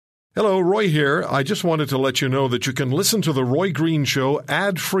Hello, Roy here. I just wanted to let you know that you can listen to The Roy Green Show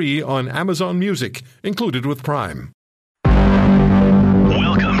ad-free on Amazon Music, included with Prime. Welcome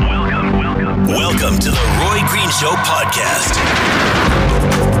to The Roy Green Show podcast.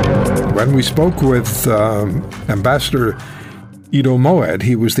 When we spoke with Ambassador Iddo Moed,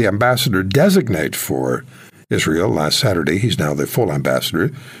 he was the ambassador designate for Israel last Saturday. He's now the full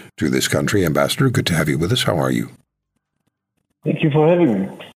ambassador to this country. Ambassador, good to have you with us. How are you? Thank you for having me.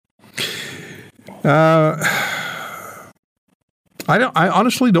 I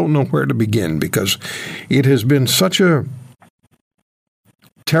honestly don't know where to begin because it has been such a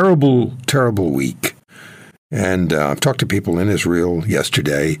terrible, terrible week. And I've talked to people in Israel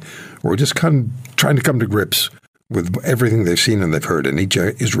yesterday who are just trying to come to grips with everything they've seen and they've heard. And each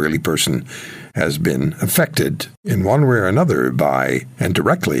Israeli person has been affected in one way or another by, and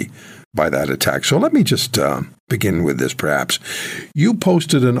directly, by that attack. So let me just begin with this, perhaps. You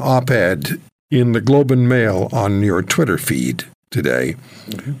posted an op-ed in the Globe and Mail on your Twitter feed today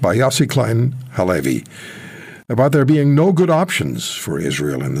by Yossi Klein Halevi about there being no good options for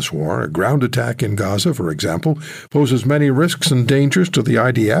Israel in this war. A ground attack in Gaza, for example, poses many risks and dangers to the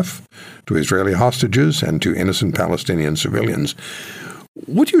IDF, to Israeli hostages, and to innocent Palestinian civilians.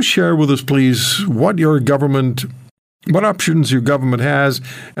 Would you share with us, please, what options your government has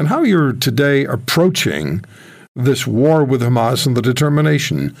and how you're today approaching this war with Hamas and the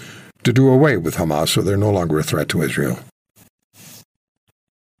determination to do away with Hamas so they're no longer a threat to Israel?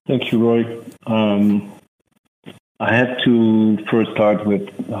 Thank you, Roy. I have to first start with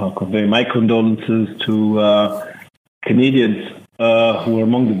conveying my condolences to Canadians who are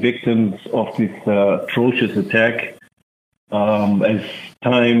among the victims of this atrocious attack. As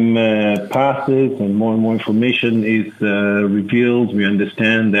time passes and more information is revealed, we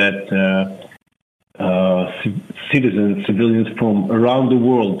understand that civilians from around the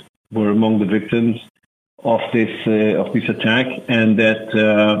world were among the victims of this attack, and that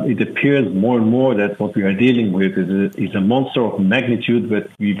it appears more and more that what we are dealing with is a monster of magnitude that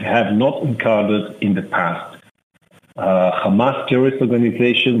we have not encountered in the past. Hamas terrorist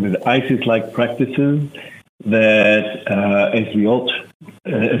organization with ISIS-like practices that, as we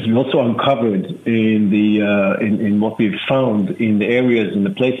also uncovered in what we've found in the areas and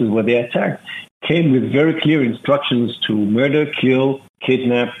the places where they attacked, came with very clear instructions to murder, kill,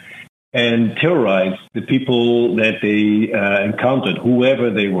 kidnap, and terrorize the people that they encountered, whoever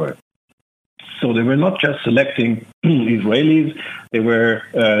they were. So they were not just selecting Israelis;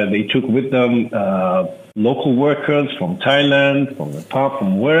 they took with them local workers from Thailand, from Nepal,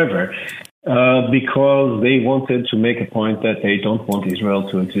 from wherever, because they wanted to make a point that they don't want Israel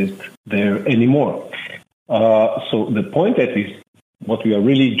to exist there anymore. So the point that is what we are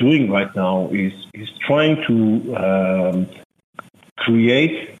really doing right now is trying to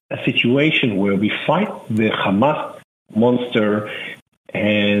create a situation where we fight the Hamas monster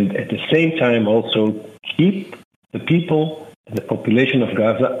and at the same time also keep the people and the population of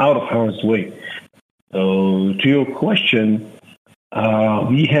Gaza out of harm's way. So to your question,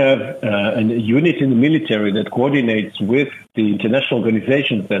 we have a unit in the military that coordinates with the international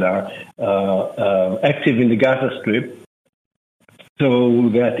organizations that are active in the Gaza Strip, so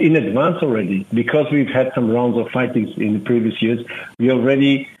that in advance already, because we've had some rounds of fighting in the previous years, we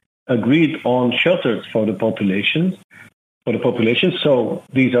already agreed on shelters for the population. So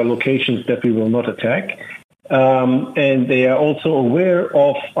these are locations that we will not attack. And they are also aware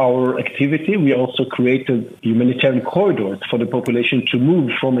of our activity. We also created humanitarian corridors for the population to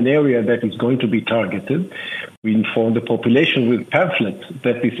move from an area that is going to be targeted. We informed the population with pamphlets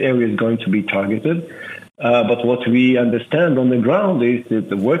that this area is going to be targeted. But what we understand on the ground is that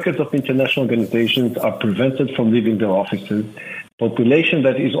the workers of international organizations are prevented from leaving their offices. Population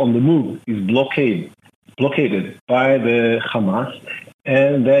that is on the move is blockaded by the Hamas,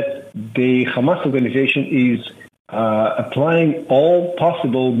 and that the Hamas organization is applying all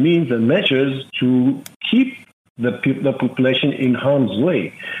possible means and measures to keep the population in harm's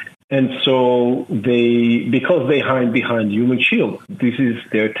way. And so because they hide behind human shield, this is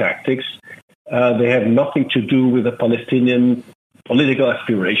their tactics. They have nothing to do with the Palestinian political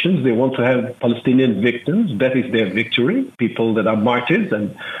aspirations. They want to have Palestinian victims. That is their victory, people that are martyrs.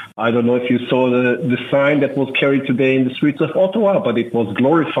 And I don't know if you saw the sign that was carried today in the streets of Ottawa, but it was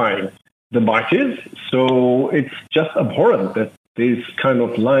glorifying the martyrs. So it's just abhorrent that this kind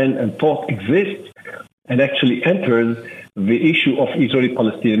of line and thought exists and actually enters the issue of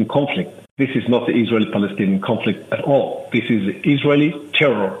Israeli-Palestinian conflict. This is not the Israeli-Palestinian conflict at all. This is the Israeli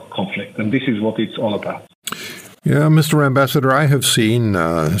terror conflict, and this is what it's all about. Yeah, Mr. Ambassador, I have seen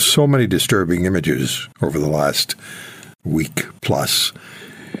so many disturbing images over the last week plus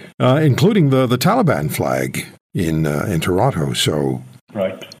including the Taliban flag in Toronto. So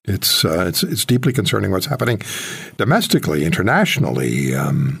Right. it's deeply concerning what's happening domestically, internationally.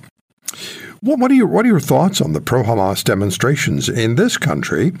 What are your thoughts on the pro-Hamas demonstrations in this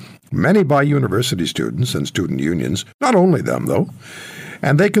country? Many by university students and student unions, not only them though,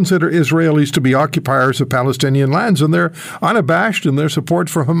 and they consider Israelis to be occupiers of Palestinian lands, and they're unabashed in their support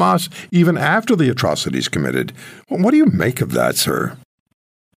for Hamas even after the atrocities committed. What do you make of that, sir?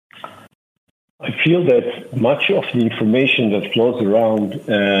 I feel that much of the information that flows around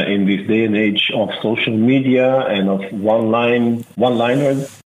in this day and age of social media and of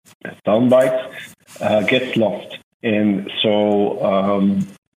one-liners, sound bites, gets lost. And so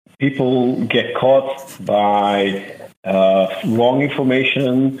people get caught by wrong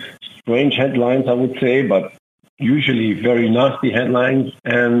information, strange headlines, I would say, but usually very nasty headlines.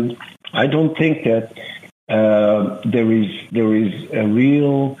 And I don't think that there is a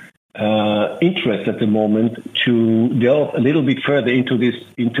real interest at the moment to delve a little bit further into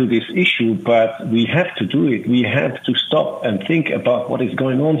this issue, but we have to do it. We have to stop and think about what is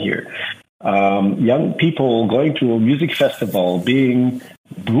going on here. Young people going to a music festival, being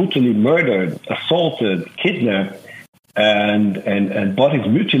brutally murdered, assaulted, kidnapped, and bodies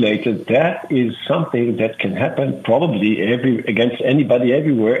mutilated. That is something that can happen probably against anybody,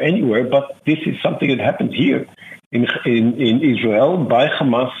 everywhere, anywhere. But this is something that happens here in Israel by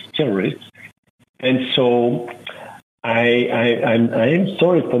Hamas terrorists. And so I am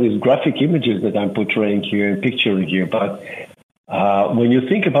sorry for these graphic images that I'm portraying here and picturing here, but when you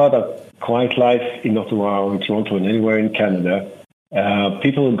think about a quiet life in Ottawa, in Toronto, and anywhere in Canada,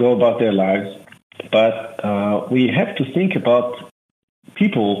 people will go about their lives, but we have to think about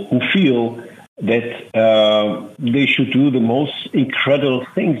people who feel that they should do the most incredible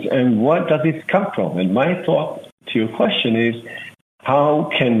things. And what does it come from? And my thought to your question is, how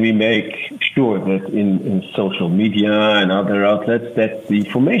can we make sure that in social media and other outlets that the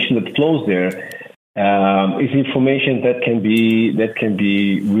information that flows there is information that can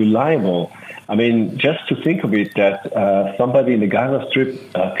be reliable? I mean, just to think of it, that somebody in the Gaza Strip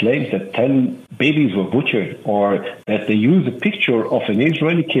claims that 10 babies were butchered, or that they use a picture of an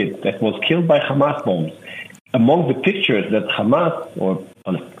Israeli kid that was killed by Hamas bombs. Among the pictures that Hamas or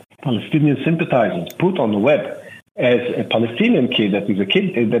Palestinian sympathizers put on the web as a Palestinian kid that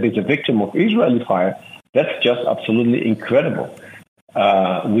is a victim of Israeli fire, that's just absolutely incredible.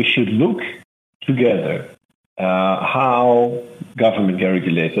 We should look together how government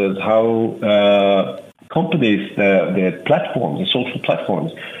regulators, how companies, the platforms, the social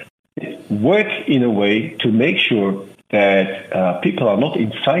platforms, work in a way to make sure that people are not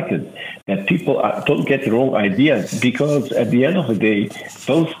incited, that people don't get the wrong ideas, because at the end of the day,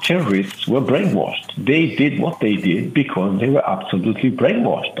 those terrorists were brainwashed. They did what they did because they were absolutely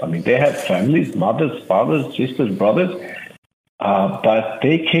brainwashed. I mean, they had families, mothers, fathers, sisters, brothers, but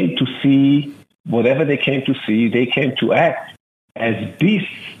they came to see whatever they came to see. They came to act as beasts,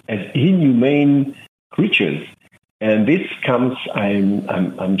 as inhumane creatures. And this comes,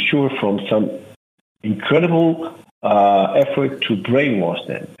 I'm sure, from some incredible effort to brainwash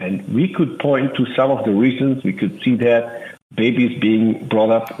them. And we could point to some of the reasons. We could see that babies being brought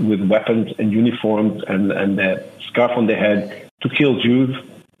up with weapons and uniforms and the scarf on their head to kill Jews.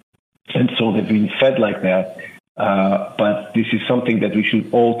 And so they've been fed like that. But this is something that we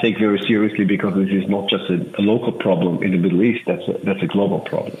should all take very seriously, because this is not just a local problem in the Middle East. That's a global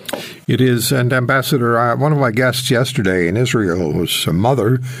problem. It is. And Ambassador, one of my guests yesterday in Israel was a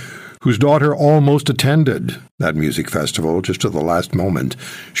mother whose daughter almost attended that music festival. Just at the last moment,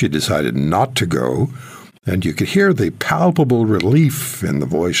 she decided not to go. And you could hear the palpable relief in the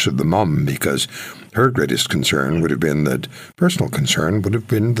voice of the mom, because her greatest concern would have been that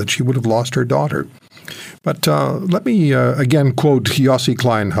she would have lost her daughter. But let me again quote Yossi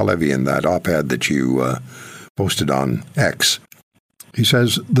Klein Halevi in that op-ed that you posted on X. He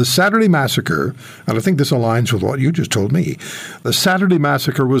says, the Saturday massacre, and I think this aligns with what you just told me, the Saturday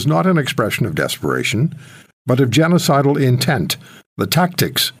massacre was not an expression of desperation, but of genocidal intent. The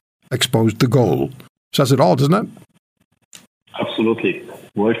tactics exposed the goal. Says it all, doesn't it? Absolutely,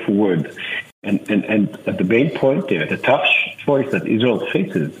 word for word. And the main point there, the tough choice that Israel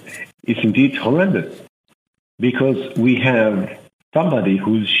faces is indeed horrendous, because we have somebody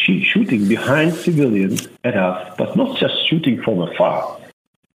who's shooting behind civilians at us, but not just shooting from afar.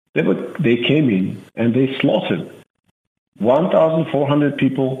 They came in and they slaughtered 1,400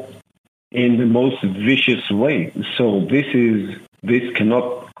 people in the most vicious way. So this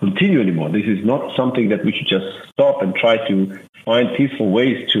cannot continue anymore. This is not something that we should just stop and try to find peaceful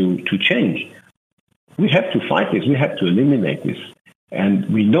ways to change. We have to fight this. We have to eliminate this. And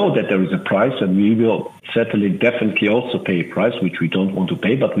we know that there is a price, and we will certainly, definitely also pay a price, which we don't want to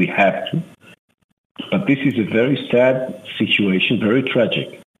pay, but we have to. But this is a very sad situation, very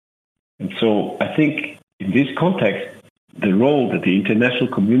tragic. And so I think in this context, the role that the international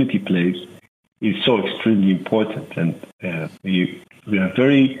community plays is so extremely important. And we are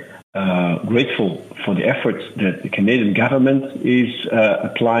very grateful for the efforts that the Canadian government is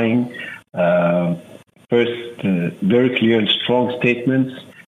applying. First, very clear and strong statements,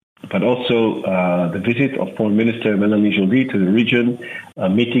 but also the visit of Foreign Minister Melanie Joly to the region,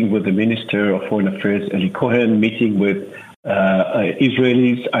 meeting with the Minister of Foreign Affairs Eli Cohen, meeting with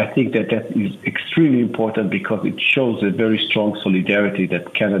Israelis. I think that is extremely important because it shows a very strong solidarity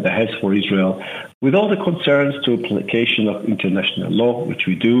that Canada has for Israel, with all the concerns to application of international law, which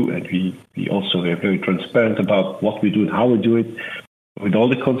we do, and we also are very transparent about what we do and how we do it, with all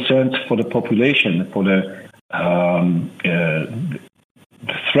the concerns for the population, for the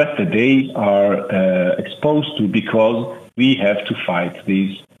threat that they are exposed to, because we have to fight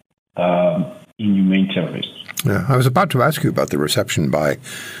these inhumane terrorists. Yeah, I was about to ask you about the reception by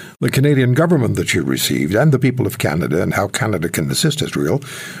the Canadian government that you received and the people of Canada and how Canada can assist Israel.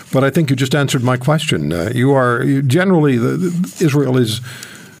 But I think you just answered my question. Israel is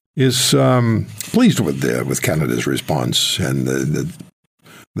pleased with Canada's response and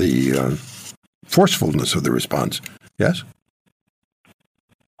the forcefulness of the response. Yes?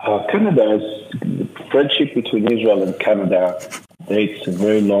 Canada's friendship between Israel and Canada dates a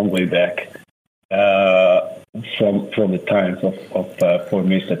very long way back. From the times of Foreign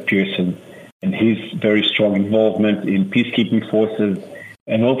Minister Pearson and his very strong involvement in peacekeeping forces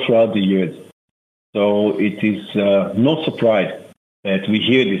and all throughout the years. So it is no surprise that we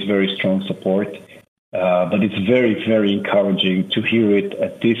hear this very strong support, but it's very, very encouraging to hear it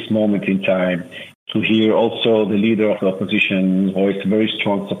at this moment in time, to hear also the leader of the opposition voice very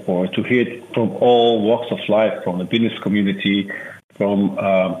strong support, to hear it from all walks of life, from the business community, from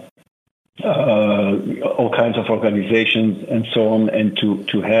all kinds of organizations and so on, and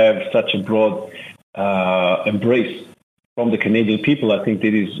to have such a broad embrace from the Canadian people. I think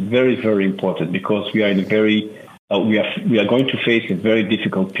that is very, very important, because we are in a very we are going to face a very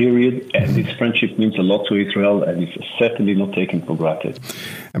difficult period, and this friendship means a lot to Israel, and it's certainly not taken for granted.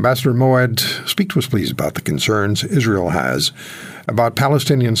 Ambassador Moed, speak to us, please, about the concerns Israel has about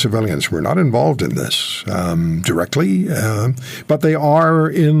Palestinian civilians who are not involved in this directly, but they are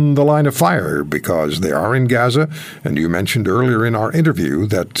in the line of fire because they are in Gaza. And you mentioned earlier in our interview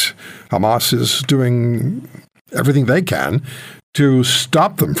that Hamas is doing everything they can to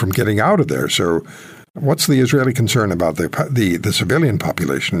stop them from getting out of there. So what's the Israeli concern about the civilian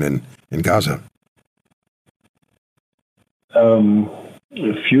population in Gaza? A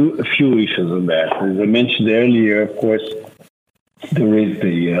few issues on that. As I mentioned earlier, of course, there is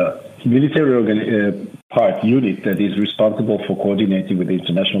the military unit that is responsible for coordinating with the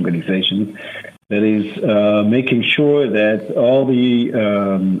international organizations, that is making sure that all the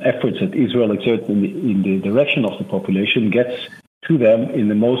efforts that Israel exerts in the direction of the population gets to them in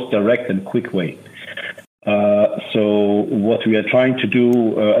the most direct and quick way. So what we are trying to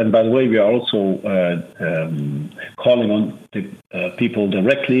do, and by the way, we are also calling on the people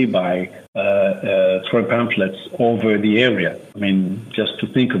directly by throwing pamphlets over the area. I mean, just to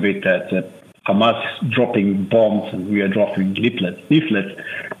think of it, that Hamas dropping bombs and we are dropping leaflets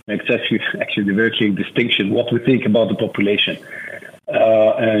makes actually a very clear distinction what we think about the population.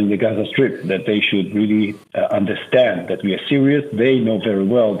 And the Gaza Strip, that they should really understand that we are serious. They know very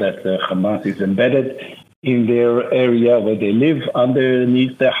well that Hamas is embedded in their area where they live,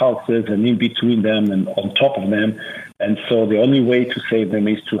 underneath their houses and in between them and on top of them. And so the only way to save them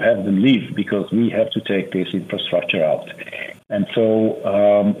is to have them leave, because we have to take this infrastructure out. And so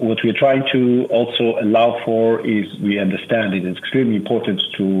what we're trying to also allow for is, we understand it is extremely important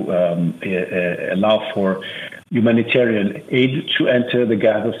to allow for humanitarian aid to enter the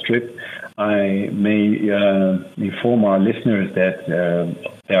Gaza Strip. I may inform our listeners that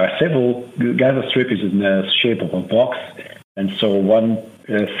there are several. Gaza Strip is in the shape of a box, and so one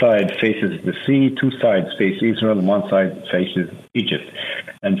side faces the sea, two sides face Israel, and one side faces Egypt.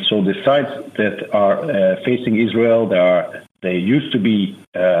 And so the sides that are facing Israel, they used to be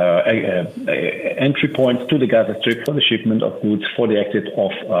entry points to the Gaza Strip for the shipment of goods, for the exit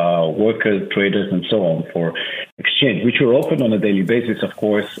of workers, traders, and so on, for exchange, which were open on a daily basis, of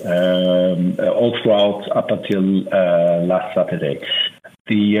course, all throughout up until last Saturday.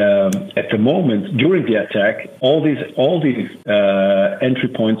 At the moment, during the attack, all these entry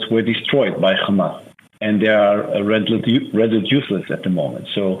points were destroyed by Hamas, and they are rendered useless at the moment.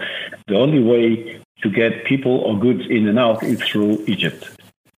 So the only way to get people or goods in and out is through Egypt.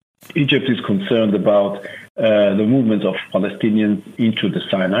 Egypt is concerned about the movement of Palestinians into the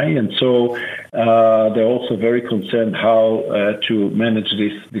Sinai, and so they're also very concerned how to manage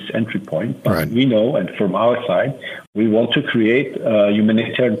this entry point. But we know, and from our side, we want to create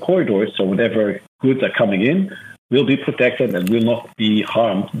humanitarian corridors, so whatever goods are coming in will be protected and will not be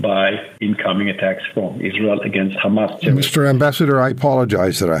harmed by incoming attacks from Israel against Hamas. Mr. Ambassador, I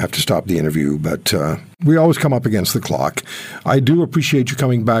apologize that I have to stop the interview, but we always come up against the clock. I do appreciate you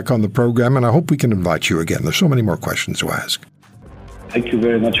coming back on the program, and I hope we can invite you again. There's so many more questions to ask. Thank you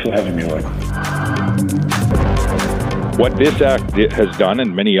very much for having me, Roy. What this act has done,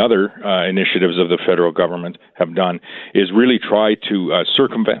 and many other initiatives of the federal government have done, is really try to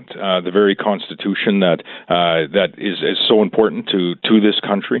circumvent the very constitution that is so important to this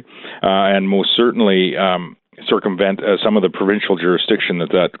country, and most certainly circumvent some of the provincial jurisdiction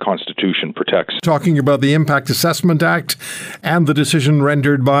that constitution protects. Talking about the Impact Assessment Act and the decision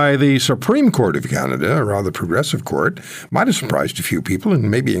rendered by the Supreme Court of Canada, a rather progressive court, might have surprised a few people, and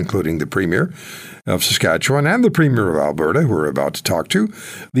maybe including the Premier of Saskatchewan and the Premier of Alberta, who we're about to talk to.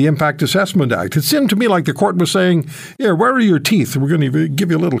 The Impact Assessment Act. It seemed to me like the court was saying, "Here, where are your teeth? We're going to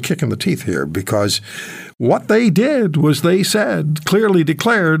give you a little kick in the teeth here," because what they did was they said, clearly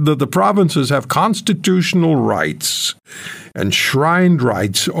declared, that the provinces have constitutional rights, enshrined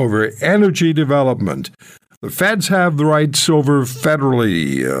rights over energy development. The feds have the rights over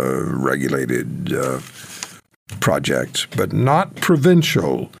federally regulated projects, but not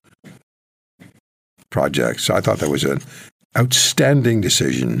provincial projects. I thought that was an outstanding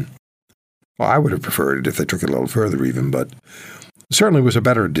decision. Well, I would have preferred it if they took it a little further even, but certainly was a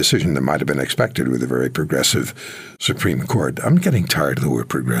better decision than might have been expected with a very progressive Supreme Court. I'm getting tired of the word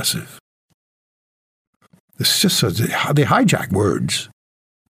progressive. It's just so they hijack words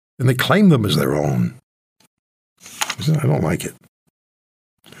and they claim them as their own. I don't like it.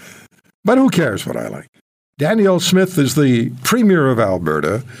 But who cares what I like? Danielle Smith is the Premier of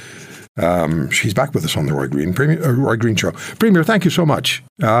Alberta. She's back with us on the Roy Green Show. Premier, thank you so much.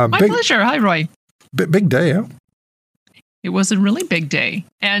 My pleasure. Hi, Roy. Big day, huh? It was a really big day.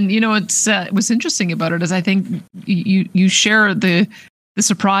 And, what's interesting about it is I think you share the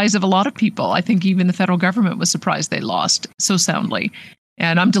surprise of a lot of people. I think even the federal government was surprised they lost so soundly.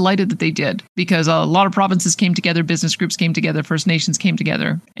 And I'm delighted that they did, because a lot of provinces came together, business groups came together, First Nations came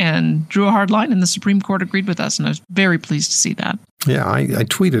together and drew a hard line, and the Supreme Court agreed with us. And I was very pleased to see that. Yeah, I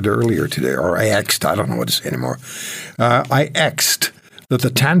tweeted earlier today, or I X'd, I don't know what to say anymore. I X'd that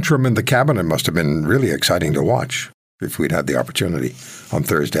the tantrum in the cabinet must have been really exciting to watch if we'd had the opportunity on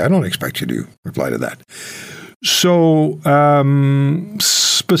Thursday. I don't expect you to reply to that. So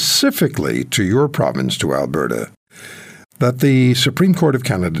specifically to your province, to Alberta, that the Supreme Court of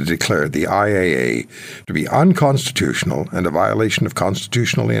Canada declared the IAA to be unconstitutional and a violation of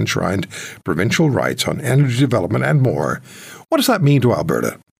constitutionally enshrined provincial rights on energy development and more. What does that mean to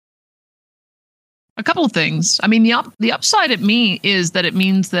Alberta? A couple of things. I mean, the upside it means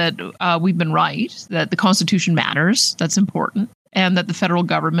that we've been right, that the Constitution matters. That's important. And that the federal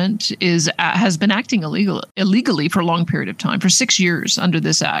government has been acting illegally for a long period of time, for 6 years under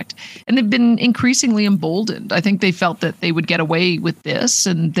this act. And they've been increasingly emboldened. I think they felt that they would get away with this,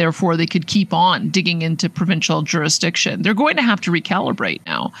 and therefore they could keep on digging into provincial jurisdiction. They're going to have to recalibrate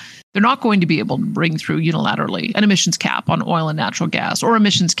now. They're not going to be able to bring through unilaterally an emissions cap on oil and natural gas, or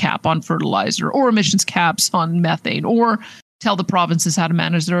emissions cap on fertilizer, or emissions caps on methane, or tell the provinces how to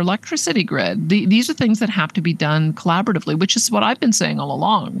manage their electricity grid. These are things that have to be done collaboratively, which is what I've been saying all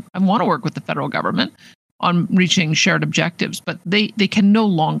along. I want to work with the federal government on reaching shared objectives, but they can no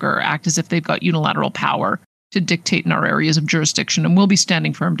longer act as if they've got unilateral power to dictate in our areas of jurisdiction, and we'll be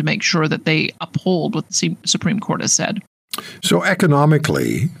standing firm to make sure that they uphold what the Supreme Court has said. So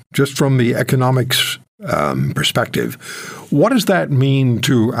economically, just from the economics perspective, what does that mean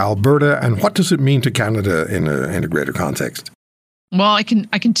to Alberta, and what does it mean to Canada in a greater context? Well, I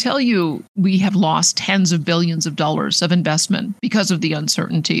can tell you we have lost tens of billions of dollars of investment because of the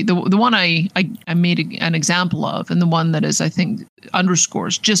uncertainty. The one I made an example of, and the one that is, I think,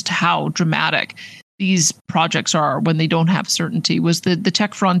 underscores just how dramatic these projects are when they don't have certainty, was the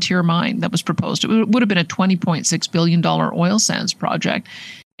Tech Frontier mine that was proposed. It would have been a $20.6 billion oil sands project,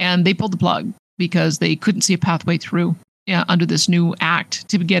 and they pulled the plug because they couldn't see a pathway through under this new act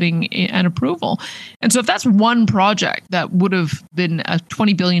to getting an approval. And so if that's one project that would have been a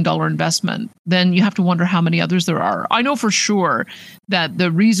 $20 billion investment, then you have to wonder how many others there are. I know for sure that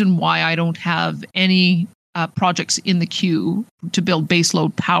the reason why I don't have any projects in the queue to build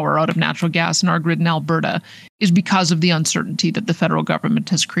baseload power out of natural gas in our grid in Alberta is because of the uncertainty that the federal government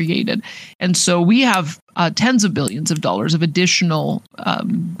has created. And so we have tens of billions of dollars of additional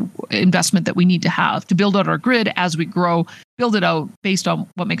investment that we need to have to build out our grid as we grow, build it out based on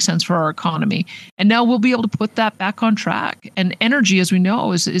what makes sense for our economy. And now we'll be able to put that back on track. And energy, as we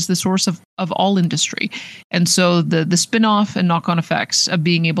know, is the source of all industry. And so the spin-off and knock-on effects of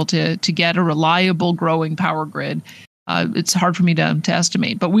being able to get a reliable, growing power grid, it's hard for me to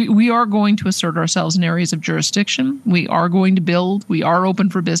estimate. But we are going to assert ourselves in areas of jurisdiction. We are going to build. We are open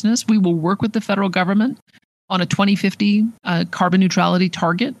for business. We will work with the federal government on a 2050 carbon neutrality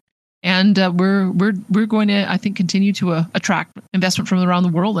target. And we're going to, I think, continue to attract investment from around the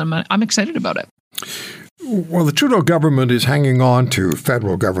world. And I'm excited about it. Well, the Trudeau government is hanging on to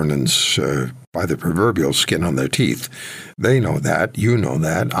federal governance by the proverbial skin on their teeth. They know that. You know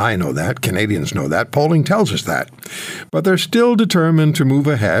that. I know that. Canadians know that. Polling tells us that. But they're still determined to move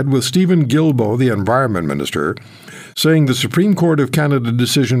ahead, with Stephen Guilbeault, the Environment Minister, saying the Supreme Court of Canada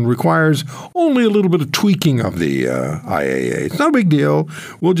decision requires only a little bit of tweaking of the IAA. It's not a big deal.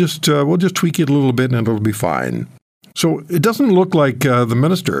 We'll just tweak it a little bit and it'll be fine. So it doesn't look like the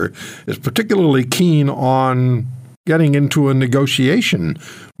minister is particularly keen on getting into a negotiation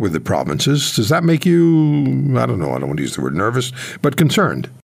with the provinces. Does that make you, I don't know, I don't want to use the word nervous, but concerned?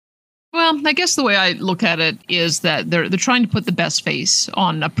 Well, I guess the way I look at it is that they're trying to put the best face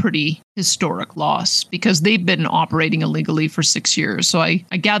on a pretty historic loss because they've been operating illegally for 6 years. So I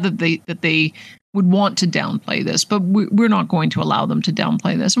gather that they would want to downplay this, but we're not going to allow them to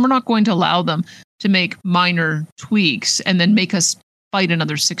downplay this. And we're not going to allow them to make minor tweaks and then make us fight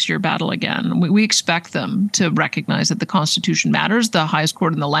another 6-year battle again. We expect them to recognize that the Constitution matters. The highest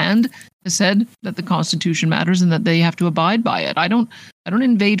court in the land has said that the Constitution matters and that they have to abide by it. I don't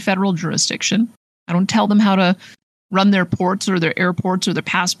invade federal jurisdiction. I don't tell them how to run their ports or their airports or their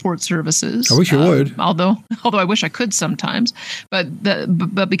passport services. I wish you would. Although I wish I could sometimes. But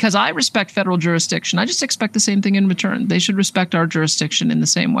because I respect federal jurisdiction, I just expect the same thing in return. They should respect our jurisdiction in the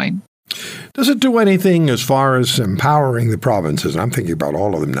same way. Does it do anything as far as empowering the provinces? I'm thinking about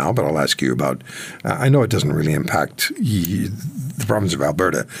all of them now, but I'll ask you about, I know it doesn't really impact the province of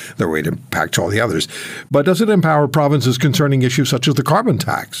Alberta the way it impacts all the others, but does it empower provinces concerning issues such as the carbon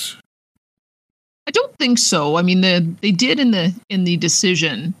tax? I don't think so. I mean, they did in the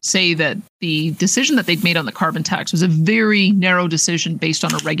decision say that the decision that they'd made on the carbon tax was a very narrow decision based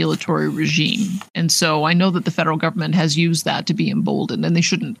on a regulatory regime. And so I know that the federal government has used that to be emboldened, and they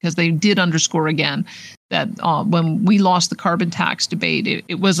shouldn't, because they did underscore again that when we lost the carbon tax debate,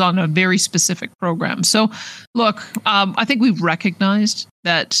 it was on a very specific program. So, look, I think we've recognized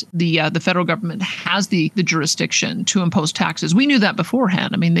that the federal government has the jurisdiction to impose taxes. We knew that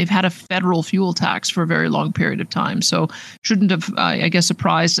beforehand. I mean, they've had a federal fuel tax for a very long period of time. So shouldn't have, I guess,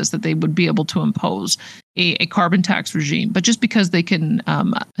 surprised us that they would be able to impose a carbon tax regime. But just because they can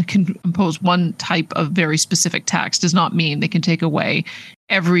impose one type of very specific tax does not mean they can take away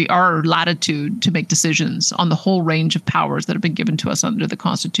our latitude to make decisions on the whole range of powers that have been given to us under the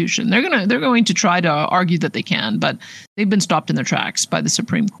Constitution. They're going to try to argue that they can, but they've been stopped in their tracks by the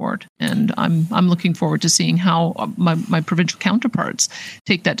Supreme Court. And I'm looking forward to seeing how my provincial counterparts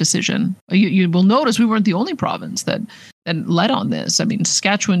take that decision. You will notice we weren't the only province that led on this. I mean,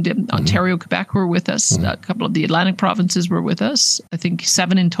 Saskatchewan did, Ontario, Quebec were with us. A couple of the Atlantic provinces were with us. I think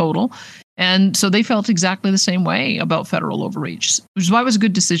 7 in total. And so they felt exactly the same way about federal overreach, which is why it was a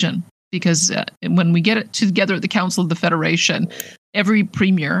good decision. Because when we get it together at the Council of the Federation, every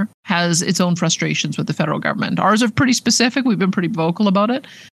premier has its own frustrations with the federal government. Ours are pretty specific. We've been pretty vocal about it.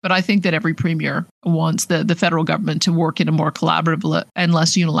 But I think that every premier wants the federal government to work in a more collaborative and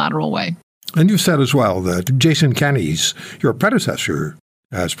less unilateral way. And you said as well that Jason Kenney's, your predecessor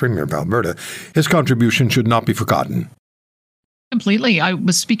as Premier of Alberta, his contribution should not be forgotten. Completely. I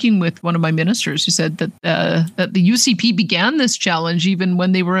was speaking with one of my ministers who said that the UCP began this challenge even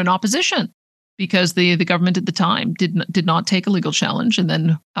when they were in opposition, because the government at the time did not take a legal challenge, and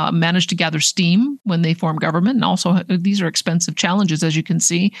then managed to gather steam when they formed government. And also, these are expensive challenges, as you can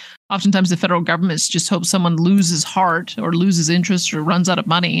see. Oftentimes, the federal government just hopes someone loses heart or loses interest or runs out of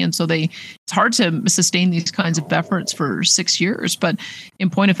money, and so it's hard to sustain these kinds of efforts for 6 years. But in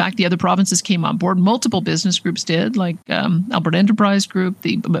point of fact, the other provinces came on board. Multiple business groups did, like Alberta Enterprise Group,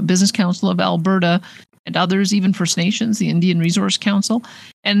 the Business Council of Alberta, and others, even First Nations, the Indian Resource Council.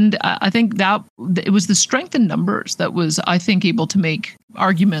 And I think that it was the strength in numbers that was, I think, able to make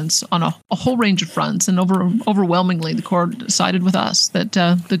arguments on a whole range of fronts. And overwhelmingly, the court sided with us that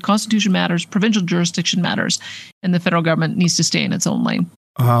the Constitution matters, provincial jurisdiction matters, and the federal government needs to stay in its own lane.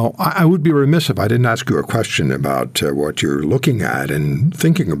 I would be remiss if I didn't ask you a question about what you're looking at and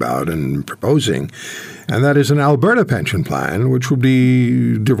thinking about and proposing, and that is an Alberta pension plan, which would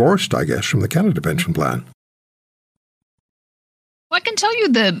be divorced, I guess, from the Canada pension plan. Well, I can tell you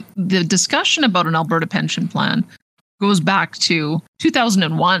the discussion about an Alberta pension plan goes back to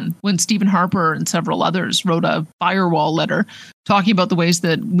 2001 when Stephen Harper and several others wrote a firewall letter talking about the ways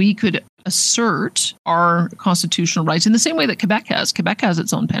that we could assert our constitutional rights in the same way that Quebec has. Quebec has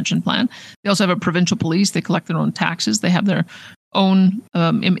its own pension plan. They also have a provincial police. They collect their own taxes. They have their own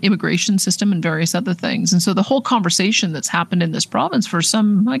immigration system and various other things. And so the whole conversation that's happened in this province for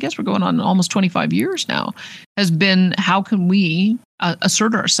I guess we're going on almost 25 years now, has been how can we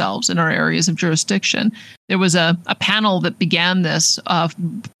assert ourselves in our areas of jurisdiction. There was a panel that began this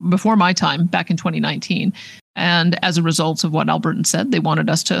before my time back in 2019. And as a result of what Albertans said, they wanted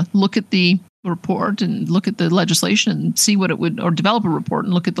us to look at the report and look at the legislation and see what it would, or develop a report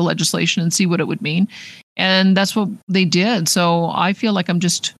and look at the legislation and see what it would mean. And that's what they did. So I feel like I'm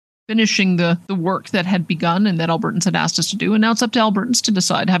just finishing the work that had begun and that Albertans had asked us to do. And now it's up to Albertans to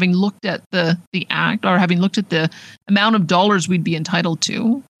decide, having looked at the act, or having looked at the amount of dollars we'd be entitled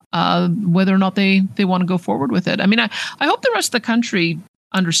to, whether or not they want to go forward with it. I mean, I hope the rest of the country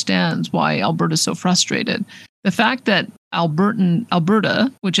understands why Alberta is so frustrated. The fact that Alberta,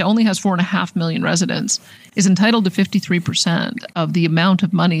 which only has 4.5 million residents, is entitled to 53% of the amount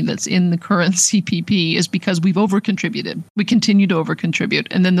of money that's in the current CPP is because we've overcontributed. We continue to overcontribute.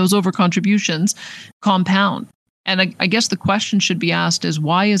 And then those overcontributions compound. And I guess the question should be asked is,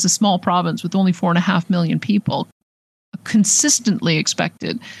 why is a small province with only 4.5 million people consistently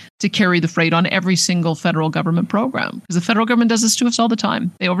expected to carry the freight on every single federal government program? Because the federal government does this to us all the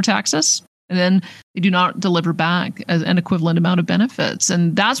time. They overtax us, and then they do not deliver back an equivalent amount of benefits.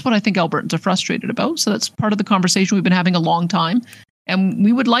 And that's what I think Albertans are frustrated about. So that's part of the conversation we've been having a long time. And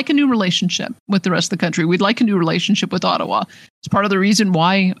we would like a new relationship with the rest of the country. We'd like a new relationship with Ottawa. It's part of the reason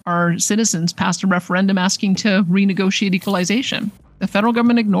why our citizens passed a referendum asking to renegotiate equalization. The federal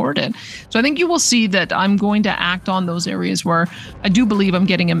government ignored it. So I think you will see that I'm going to act on those areas where I do believe I'm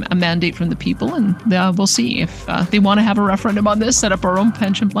getting a mandate from the people. And we'll see if they want to have a referendum on this, set up our own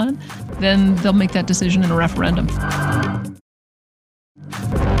pension plan, then they'll make that decision in a referendum.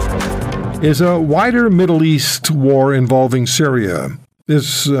 Is a wider Middle East war involving Syria,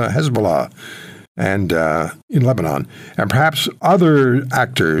 is Hezbollah, and in Lebanon, and perhaps other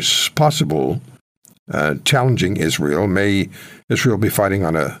actors possible challenging Israel? May Israel be fighting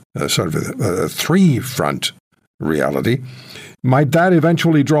on a sort of a three-front reality? Might that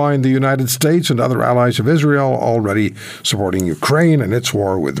eventually draw in the United States and other allies of Israel already supporting Ukraine and its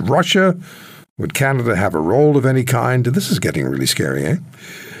war with Russia? Would Canada have a role of any kind? This is getting really scary, eh?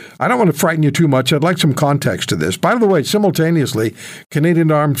 I don't want to frighten you too much. I'd like some context to this. By the way, simultaneously,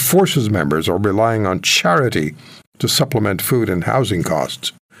 Canadian Armed Forces members are relying on charity to supplement food and housing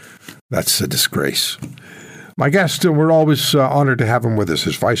costs. That's a disgrace. My guest, and we're always honored to have him with us,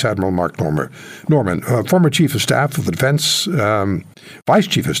 is Vice Admiral Mark Norman, former Chief of Staff of the Defence, Vice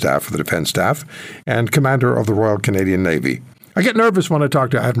Chief of Staff of the Defence Staff, and Commander of the Royal Canadian Navy. I get nervous when I talk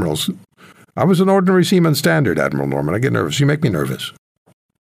to admirals. I was an ordinary seaman standard, Admiral Norman. I get nervous. You make me nervous.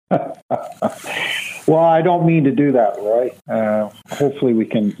 Well, I don't mean to do that, Roy. Hopefully we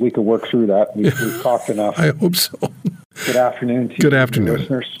can work through that. We've talked enough. I hope so. Good afternoon to Good afternoon,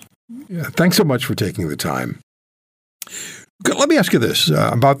 listeners. Yeah, thanks so much for taking the time. Let me ask you this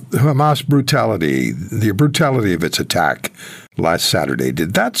about Hamas brutality, the brutality of its attack last Saturday.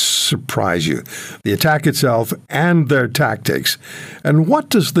 Did that surprise you, the attack itself and their tactics? And what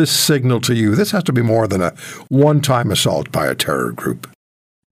does this signal to you? This has to be more than a one-time assault by a terror group.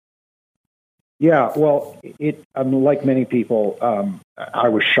 Yeah, well, like many people, I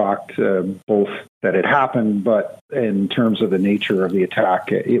was shocked both that it happened, but in terms of the nature of the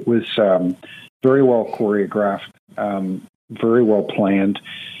attack, it was very well choreographed, very well planned,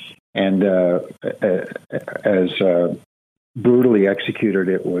 and as brutally executed.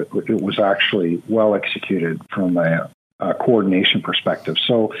 It was actually well executed from a coordination perspective.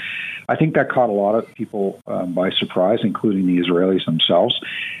 So I think that caught a lot of people by surprise, including the Israelis themselves.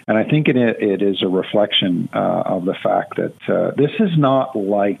 And I think it is a reflection of the fact that this is not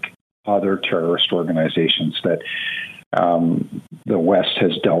like other terrorist organizations that the West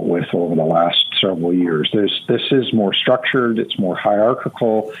has dealt with over the last several years. This is more structured. It's more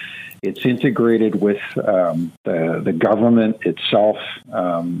hierarchical. It's integrated with the government itself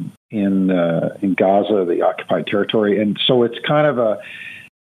in Gaza, the occupied territory, and so it's kind of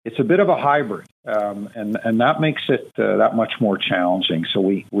it's a bit of a hybrid, and that makes it that much more challenging. So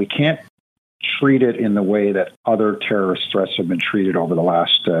we can't treat it in the way that other terrorist threats have been treated over the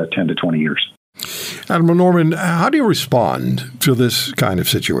last 10 to 20 years. Admiral Norman, how do you respond to this kind of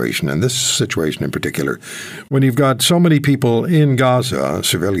situation, and this situation in particular, when you've got so many people in Gaza,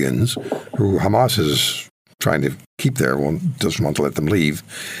 civilians, who Hamas is trying to keep there, doesn't want to let them leave,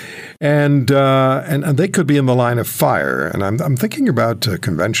 and they could be in the line of fire? And I'm thinking about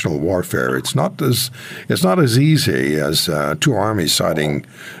conventional warfare. It's not as easy as two armies siding,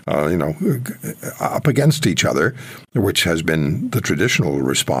 up against each other, which has been the traditional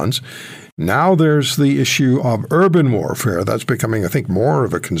response. Now there's the issue of urban warfare. That's becoming, I think, more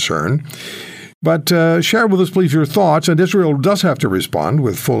of a concern. But share with us, please, your thoughts. And Israel does have to respond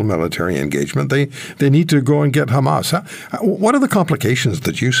with full military engagement. They need to go and get Hamas. What are the complications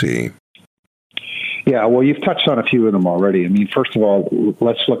that you see? Yeah, well, you've touched on a few of them already. I mean, first of all,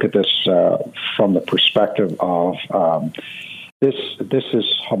 let's look at this from the perspective of this is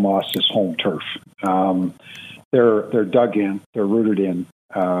Hamas's home turf. They're dug in. They're rooted in.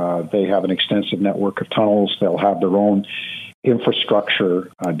 They have an extensive network of tunnels. They'll have their own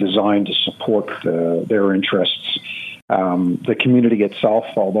infrastructure designed to support their interests. The community itself,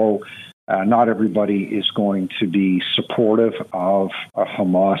 although not everybody is going to be supportive of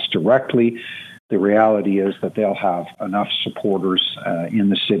Hamas directly, the reality is that they'll have enough supporters in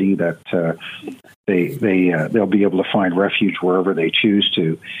the city that they'll be able to find refuge wherever they choose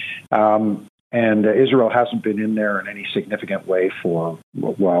to. And Israel hasn't been in there in any significant way for,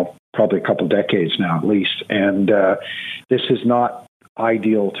 well, probably a couple decades now at least. And this is not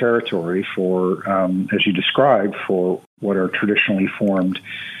ideal territory for, as you described, for what are traditionally formed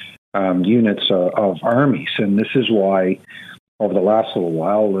units of armies. And this is why, over the last little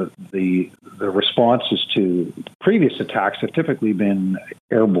while, the responses to previous attacks have typically been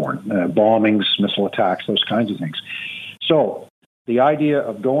airborne, bombings, missile attacks, those kinds of things. So the idea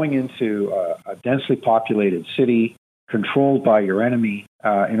of going into a densely populated city controlled by your enemy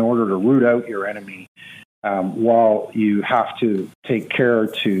in order to root out your enemy, while you have to take care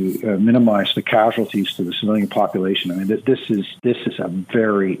to minimize the casualties to the civilian population. I mean, this is a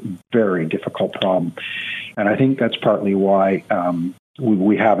very, very difficult problem. And I think that's partly why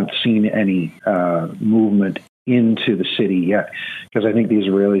we haven't seen any movement into the city yet, because I think the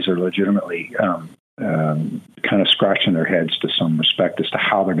Israelis are legitimately kind of scratching their heads to some respect as to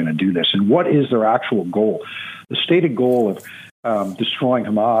how they're going to do this and what is their actual goal. The stated goal of destroying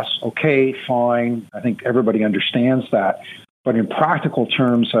Hamas, okay, fine. I think everybody understands that. But in practical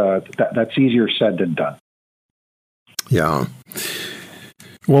terms, that's easier said than done. Yeah.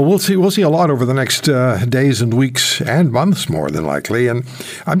 Well, we'll see a lot over the next days and weeks and months, more than likely. And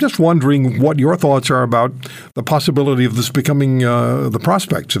I'm just wondering what your thoughts are about the possibility of this becoming, the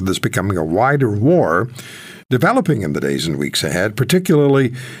prospects of this becoming a wider war developing in the days and weeks ahead,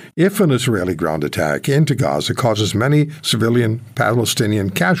 particularly if an Israeli ground attack into Gaza causes many civilian Palestinian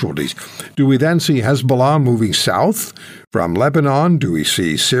casualties. Do we then see Hezbollah moving south from Lebanon? Do we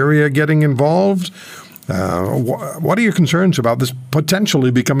see Syria getting involved? What are your concerns about this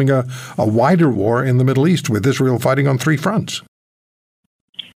potentially becoming a wider war in the Middle East with Israel fighting on three fronts?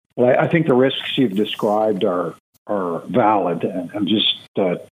 Well, I think the risks you've described are valid, and just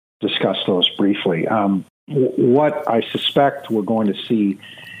discuss those briefly. What I suspect we're going to see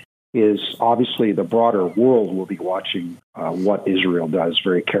is obviously the broader world will be watching what Israel does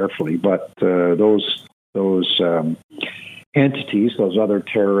very carefully, but those entities, those other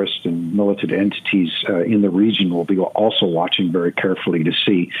terrorist and militant entities in the region will be also watching very carefully to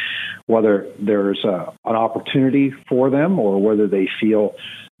see whether there's an opportunity for them or whether they feel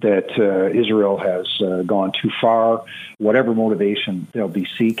that Israel has gone too far, whatever motivation they'll be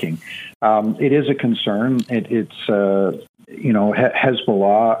seeking. It is a concern. It's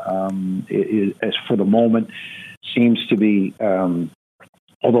Hezbollah, as for the moment, seems to be,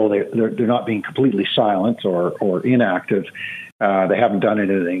 although they're not being completely silent or inactive, they haven't done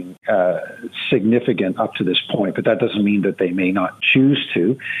anything significant up to this point, but that doesn't mean that they may not choose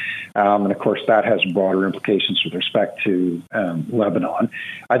to. And of course, that has broader implications with respect to Lebanon.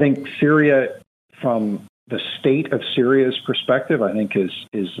 I think Syria, from the state of Syria's perspective, I think is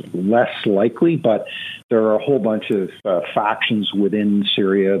less likely, but there are a whole bunch of factions within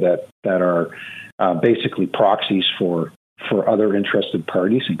Syria that are basically proxies for other interested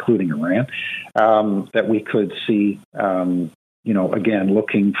parties, including Iran, that we could see, again,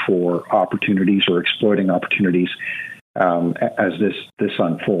 looking for opportunities or exploiting opportunities as this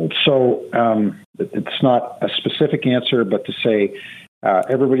unfolds. So it's not a specific answer, but to say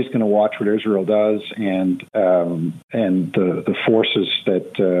everybody's going to watch what Israel does, and the forces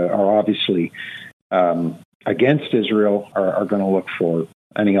that are obviously against Israel are going to look for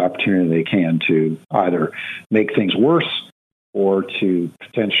any opportunity they can to either make things worse or to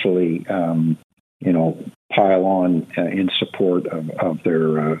potentially, pile on in support of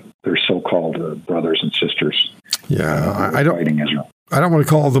their so-called brothers and sisters. Yeah, fighting Israel. I don't want to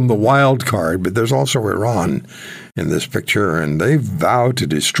call them the wild card, but there's also Iran in this picture, and they've vowed to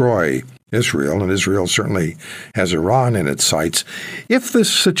destroy Israel, and Israel certainly has Iran in its sights. If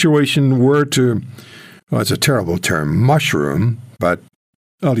this situation were to, well, it's a terrible term, mushroom, but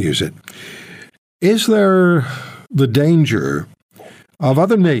I'll use it. Is there the danger of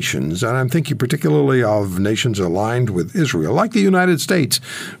other nations, and I'm thinking particularly of nations aligned with Israel, like the United States,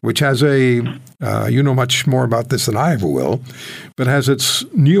 which has you know much more about this than I ever will, but has its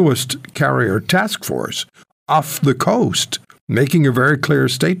newest carrier task force off the coast, making a very clear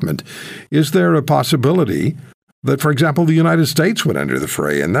statement. Is there a possibility that, for example, the United States would enter the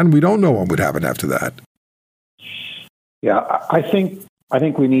fray, and then we don't know what would happen after that? Yeah, I think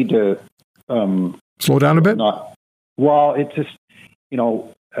we need to slow down a bit. It's just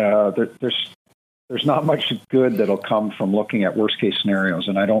there's not much good that'll come from looking at worst case scenarios,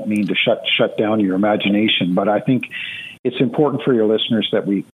 and I don't mean to shut down your imagination, but I think it's important for your listeners that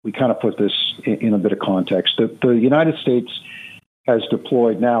we kind of put this in a bit of context. The United States has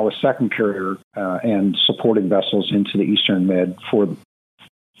deployed now a second carrier and supporting vessels into the Eastern Med for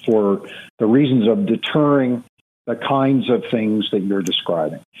the reasons of deterring the kinds of things that you're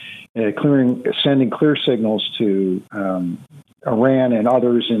describing, sending clear signals to Iran and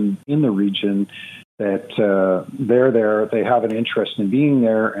others in the region that they're there, they have an interest in being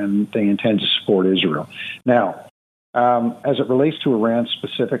there, and they intend to support Israel. Now, as it relates to Iran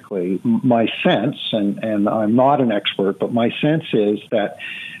specifically, my sense, and I'm not an expert, but my sense is that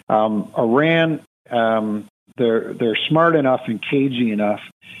Iran, they're smart enough and cagey enough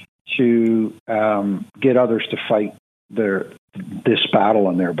to get others to fight this battle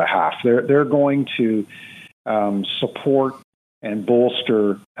on their behalf. They're going to support and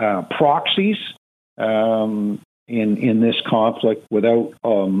bolster proxies in this conflict without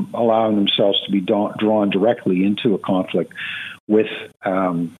allowing themselves to be drawn directly into a conflict with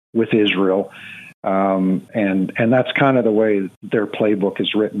Israel. And that's kind of the way their playbook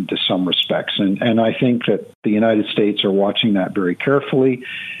is written to some respects. And I think that the United States are watching that very carefully.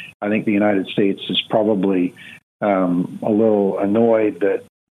 I think the United States is probably a little annoyed that,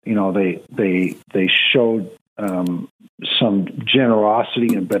 they showed some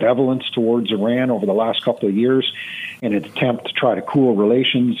generosity and benevolence towards Iran over the last couple of years in an attempt to try to cool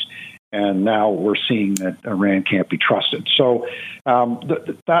relations. And now we're seeing that Iran can't be trusted. So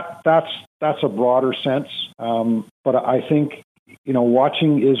that's a broader sense. But I think,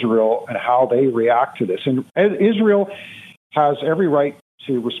 watching Israel and how they react to this, and Israel has every right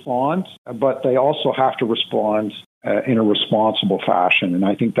to respond, but they also have to respond in a responsible fashion. And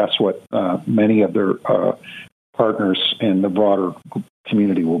I think that's what many of their partners in the broader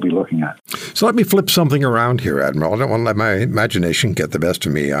community will be looking at. So let me flip something around here, Admiral. I don't want to let my imagination get the best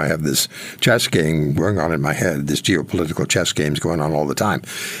of me. I have this chess game going on in my head, this geopolitical chess game's going on all the time.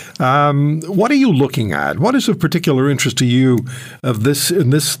 What are you looking at? What is of particular interest to you in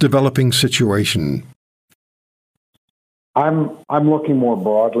this developing situation? I'm looking more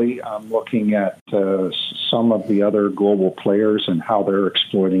broadly. I'm looking at some of the other global players and how they're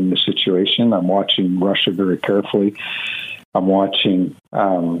exploiting the situation. I'm watching Russia very carefully. I'm watching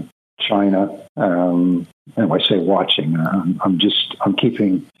China. And when I say watching, I'm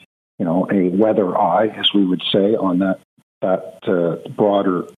keeping, a weather eye, as we would say, on that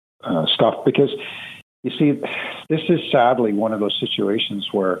broader stuff. Because you see, this is sadly one of those situations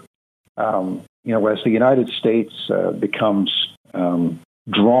where, as the United States becomes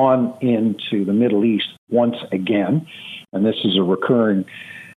drawn into the Middle East once again, and this is a recurring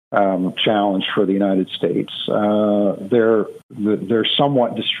challenge for the United States, they're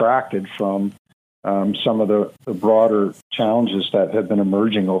somewhat distracted from some of the broader challenges that have been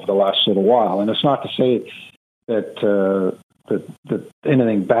emerging over the last little while. And it's not to say that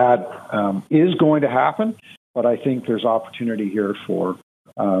anything bad is going to happen, but I think there's opportunity here for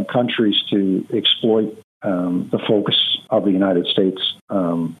countries to exploit the focus of the United States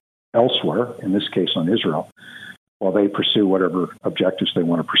elsewhere, in this case on Israel, while they pursue whatever objectives they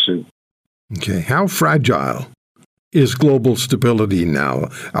want to pursue. Okay. How fragile is global stability now?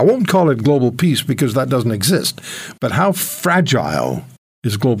 I won't call it global peace because that doesn't exist, but how fragile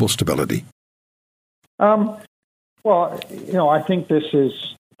is global stability? Well, I think this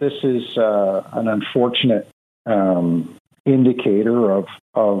is an unfortunate indicator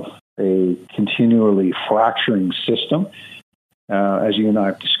of a continually fracturing system, as you and I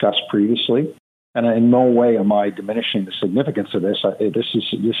have discussed previously. And in no way am I diminishing the significance of this. This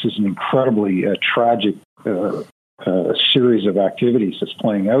is an incredibly tragic series of activities that's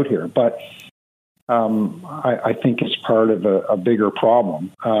playing out here. But I think it's part of a bigger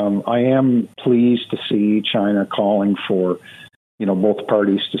problem. I am pleased to see China calling for, both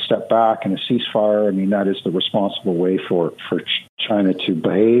parties to step back and a ceasefire. I mean, that is the responsible way for China to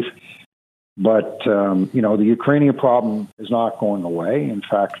behave. But, the Ukrainian problem is not going away. In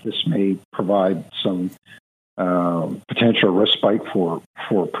fact, this may provide some potential respite for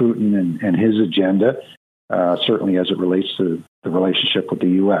Putin and his agenda, certainly as it relates to the relationship with the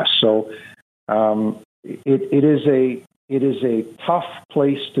U.S. So it is a tough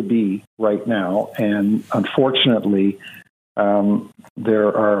place to be right now. And unfortunately,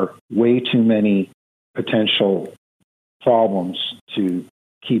 there are way too many potential problems to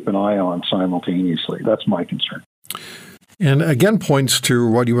keep an eye on simultaneously. That's my concern. And again points to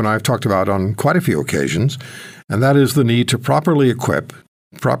what you and I have talked about on quite a few occasions, and that is the need to properly equip,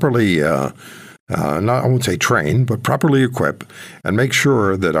 I won't say train, but properly equip and make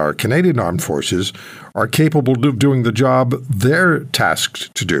sure that our Canadian Armed Forces are capable of doing the job they're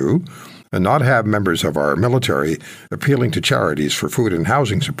tasked to do, and not have members of our military appealing to charities for food and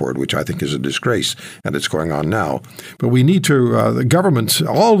housing support, which I think is a disgrace, and it's going on now. But we need to, the governments,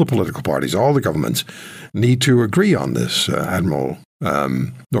 all the political parties, all the governments need to agree on this, Admiral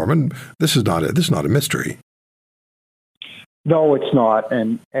Norman. This is not a mystery. No, it's not.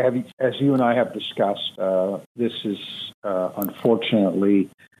 And as you and I have discussed, this is unfortunately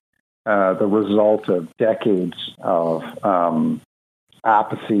the result of decades of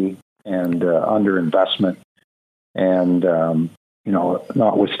apathy and underinvestment, and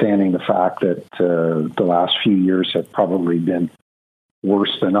notwithstanding the fact that the last few years have probably been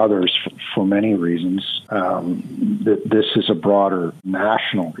worse than others for many reasons, this is a broader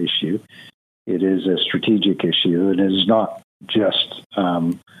national issue. It is a strategic issue. It is not just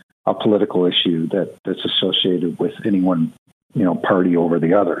a political issue that's associated with any one party over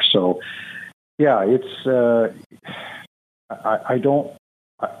the other. So, yeah, it's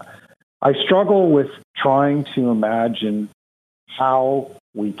I struggle with trying to imagine how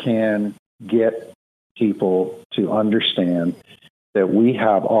we can get people to understand that we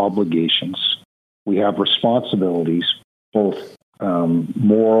have obligations, we have responsibilities, both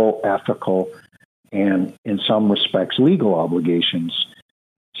moral, ethical, and in some respects legal obligations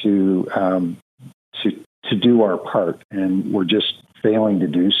to do our part, and we're just failing to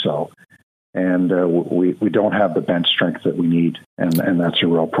do so. And we don't have the bench strength that we need, and that's a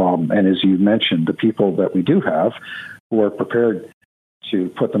real problem. And as you mentioned, the people that we do have who are prepared to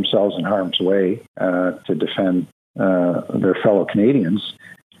put themselves in harm's way to defend their fellow Canadians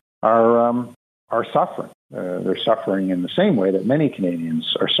are suffering. They're suffering in the same way that many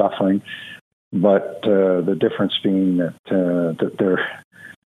Canadians are suffering, but the difference being that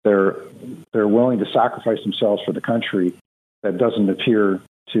they're willing to sacrifice themselves for the country that doesn't appear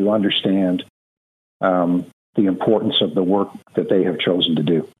to understand the importance of the work that they have chosen to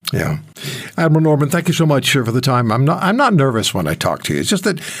do. Yeah. Admiral Norman, thank you so much for the time. I'm not nervous when I talk to you. It's just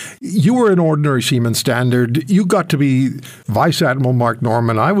that you were an ordinary seaman standard. You got to be Vice Admiral Mark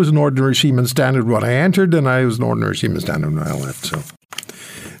Norman. I was an ordinary seaman standard when I entered, and I was an ordinary seaman standard when I left. So,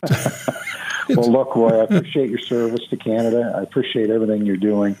 well, look, Roy, I appreciate your service to Canada. I appreciate everything you're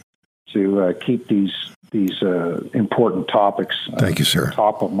doing to keep these important topics thank you, sir.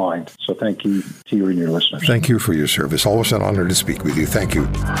 Top of mind. So thank you to you and your listeners. Thank you for your service. Always an honor to speak with you. Thank you.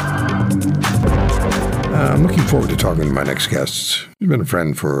 I'm looking forward to talking to my next guests. He's been a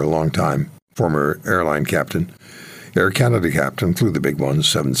friend for a long time. Former airline captain, Air Canada captain, flew the big ones,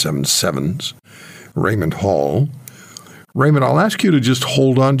 777s. Raymond Hall. Raymond, I'll ask you to just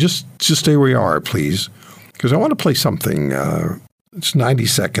hold on. Just stay where you are, please, because I want to play something. It's 90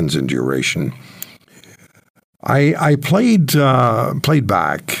 seconds in duration. I played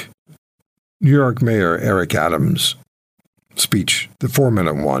back New York Mayor Eric Adams' speech, the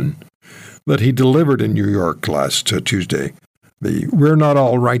 4-minute one, that he delivered in New York last Tuesday, the "We're Not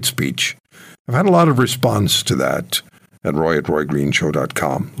All Right" speech. I've had a lot of response to that at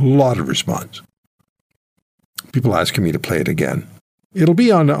roy@roygreenshow.com. A lot of response. People asking me to play it again. It'll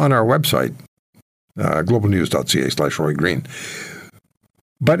be on our website, globalnews.ca/roygreen.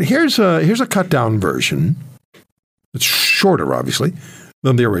 But here's a cut-down version. It's shorter, obviously,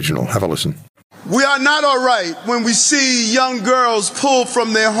 than the original. Have a listen. We are not all right when we see young girls pulled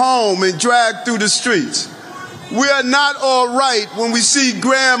from their home and dragged through the streets. We are not all right when we see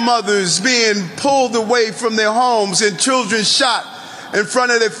grandmothers being pulled away from their homes and children shot in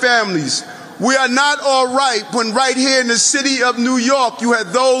front of their families. We are not all right when right here in the city of New York, you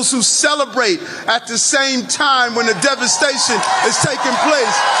have those who celebrate at the same time when the devastation is taking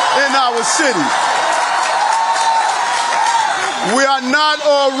place in our city. We are not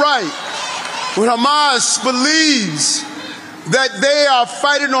all right when Hamas believes that they are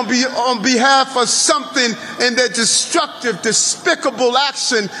fighting on behalf of something in their destructive, despicable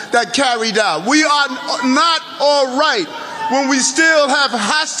action that carried out. We are not all right when we still have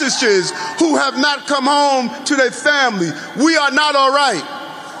hostages who have not come home to their family. We are not all right.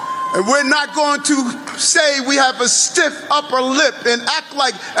 And we're not going to say we have a stiff upper lip and act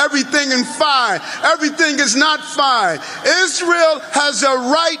like everything is fine. Everything is not fine. Israel has a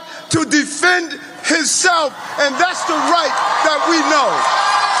right to defend himself, and that's the right that we know.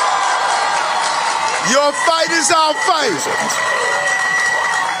 Your fight is our fight.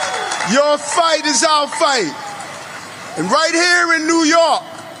 Your fight is our fight. And right here in New York,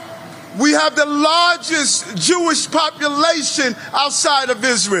 we have the largest Jewish population outside of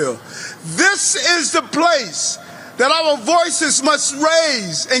Israel. This is the place that our voices must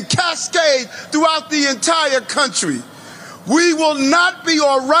raise and cascade throughout the entire country. We will not be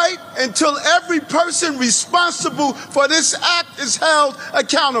all right until every person responsible for this act is held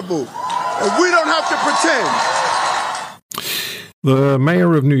accountable. And we don't have to pretend. The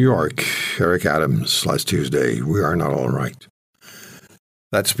mayor of New York, Eric Adams, last Tuesday, we are not all right.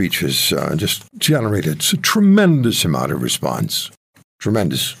 That speech has just generated a tremendous amount of response.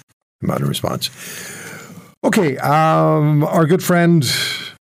 Tremendous amount of response. Okay, our good friend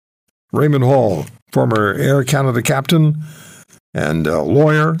Raymond Hall, former Air Canada captain and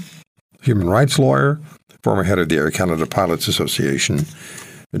lawyer, human rights lawyer, former head of the Air Canada Pilots Association,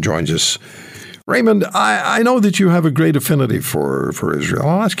 joins us. Raymond, I know that you have a great affinity for Israel.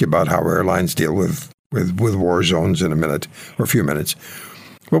 I'll ask you about how airlines deal with war zones in a minute or a few minutes.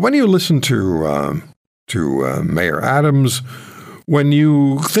 But when you listen to Mayor Adams, when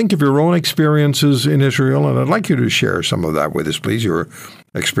you think of your own experiences in Israel, and I'd like you to share some of that with us, please, your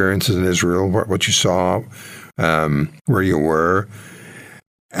experiences in Israel, what you saw, where you were,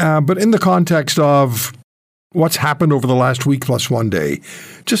 but in the context of what's happened over the last week plus one day,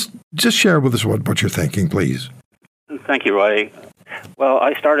 just share with us what you're thinking, please. Thank you, Roy. Well,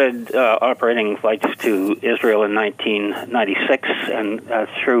 I started operating flights to Israel in 1996 and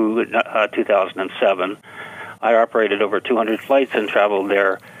through 2007. I operated over 200 flights and traveled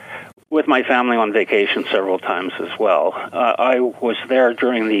there with my family on vacation several times as well. I was there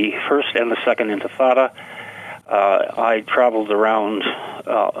during the first and the second Intifada. I traveled around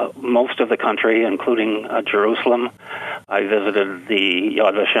most of the country, including Jerusalem. I visited the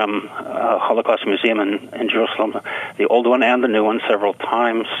Yad Vashem Holocaust Museum in Jerusalem, the old one and the new one, several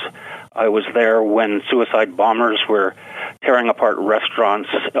times. I was there when suicide bombers were tearing apart restaurants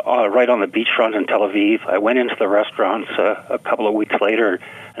right on the beachfront in Tel Aviv. I went into the restaurants a couple of weeks later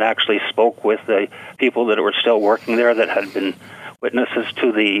and actually spoke with the people that were still working there that had been witnesses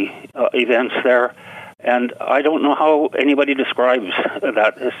to the events there. And I don't know how anybody describes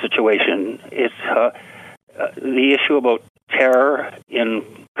that situation. It's the issue about terror in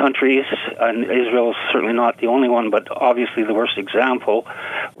countries, and Israel is certainly not the only one, but obviously the worst example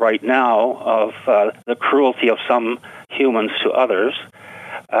right now of the cruelty of some humans to others.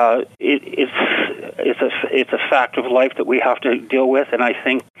 It's a fact of life that we have to deal with, and I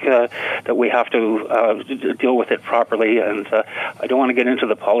think that we have to deal with it properly. And I don't want to get into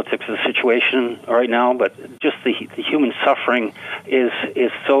the politics of the situation right now, but just the human suffering is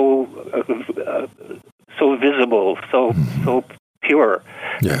so visible, so pure,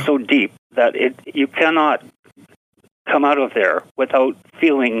 so deep that you cannot come out of there without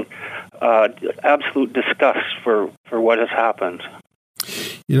feeling absolute disgust for what has happened.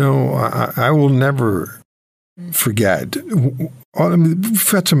 You know, I will never forget. We've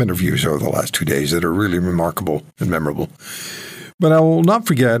had some interviews over the last 2 days that are really remarkable and memorable. But I will not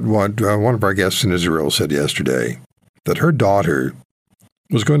forget what one of our guests in Israel said yesterday, that her daughter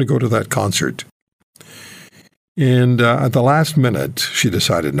was going to go to that concert. And at the last minute, she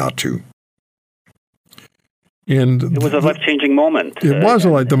decided not to. And it was a life-changing moment. It was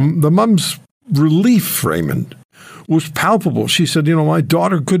the mom's relief, Raymond, was palpable. She said, "You know, my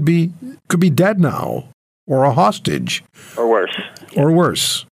daughter could be dead now, or a hostage, or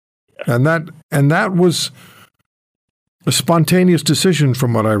worse, And that was a spontaneous decision,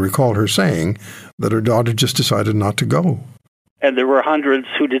 from what I recall her saying, that her daughter just decided not to go. And there were hundreds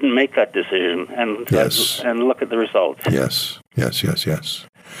who didn't make that decision, and look at the results. Yes.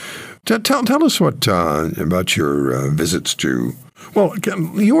 Tell us what about your visits to. Well,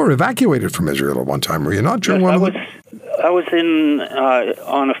 you were evacuated from Israel at one time, were you not? Yes, I was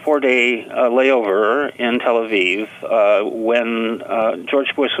on a 4-day layover in Tel Aviv when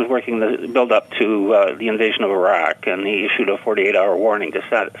George Bush was working the build-up to the invasion of Iraq, and he issued a 48-hour warning to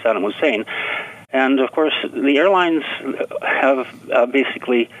Saddam Hussein. And, of course, the airlines have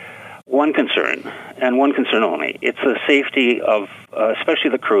basically one concern, and one concern only. It's the safety of especially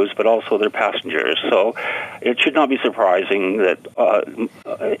the crews, but also their passengers. So it should not be surprising that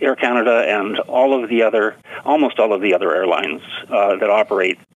Air Canada and almost all of the other airlines that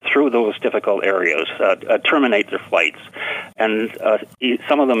operate through those difficult areas terminate their flights. And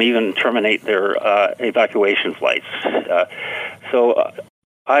some of them even terminate their evacuation flights.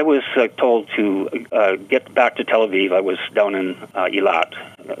 I was told to get back to Tel Aviv. I was down in Eilat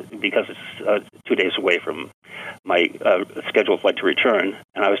because it's 2 days away from my scheduled flight to return.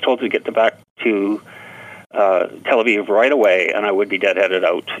 And I was told to get back to Tel Aviv right away, and I would be deadheaded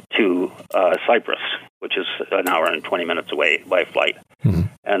out to Cyprus, which is an hour and 20 minutes away by flight. Mm-hmm.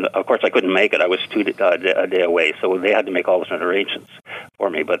 And, of course, I couldn't make it. I was a day away, so they had to make alternate arrangements for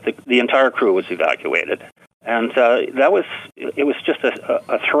me. But the entire crew was evacuated. And it was just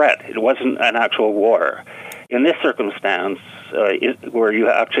a threat. It wasn't an actual war. In this circumstance, where you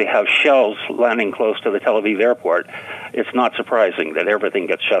actually have shells landing close to the Tel Aviv airport, it's not surprising that everything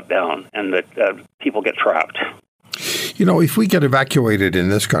gets shut down and that people get trapped. You know, if we get evacuated in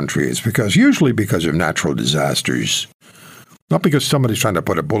this country, it's usually because of natural disasters, not because somebody's trying to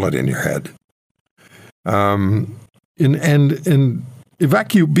put a bullet in your head. Being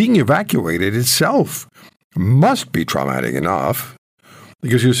evacuated itself must be traumatic enough,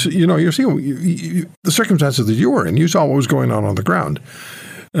 because you're seeing the circumstances that you were in. You saw what was going on the ground.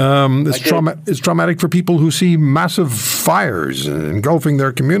 It's traumatic for people who see massive fires engulfing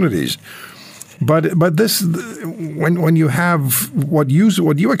their communities. But this, when you have what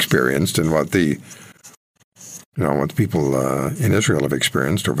you experienced and what the people in Israel have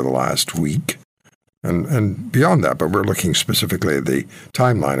experienced over the last week, and beyond that, but we're looking specifically at the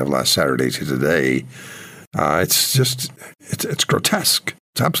timeline of last Saturday to today. It's grotesque.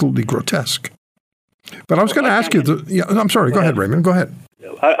 It's absolutely grotesque. But I was going to ask you. I'm sorry. Go ahead, Raymond. Go ahead.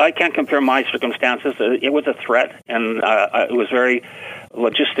 I can't compare my circumstances. It was a threat, and it was very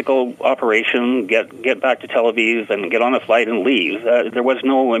logistical operation. Get back to Tel Aviv and get on a flight and leave. There was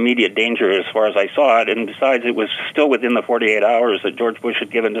no immediate danger as far as I saw it, and besides, it was still within the 48 hours that George Bush had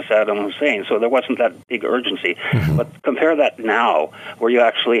given to Saddam Hussein, so there wasn't that big urgency. Mm-hmm. But compare that now, where you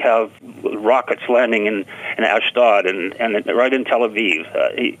actually have rockets landing in Ashdod and right in Tel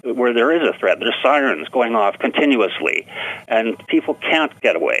Aviv, where there is a threat. There's sirens going off continuously, and people can't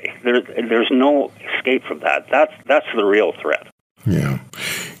get away. There's no escape from that. That's the real threat. Yeah.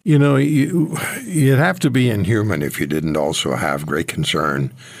 You'd have to be inhuman if you didn't also have great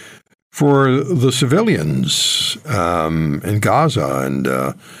concern for the civilians in Gaza and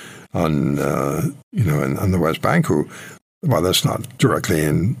on the West Bank who, well, that's not directly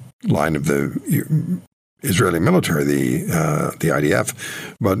in line of the Israeli military, the IDF,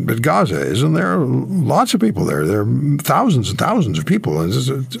 but Gaza, isn't there? Lots of people there. There are thousands and thousands of people. And this is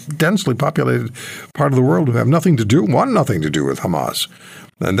a densely populated part of the world who have want nothing to do with Hamas,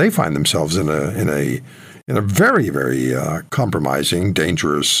 and they find themselves in a very, very compromising,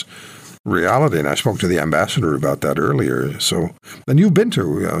 dangerous reality. And I spoke to the ambassador about that earlier. So, and you've been to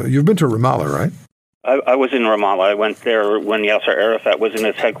Ramallah, right? I was in Ramallah. I went there when Yasser Arafat was in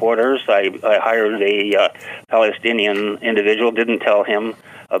his headquarters. I hired a Palestinian individual, didn't tell him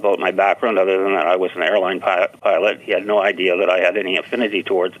about my background other than that I was an airline pilot. He had no idea that I had any affinity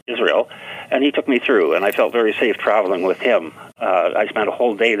towards Israel, and he took me through, and I felt very safe traveling with him. I spent a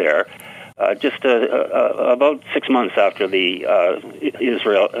whole day there. Just about 6 months after the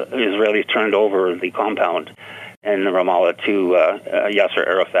Israelis turned over the compound in Ramallah to Yasser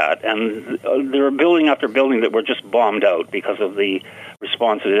Arafat. And there were building after building that were just bombed out because of the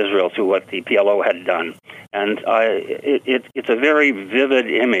response of Israel to what the PLO had done. And it's a very vivid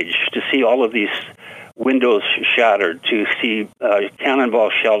image to see all of these windows shattered, to see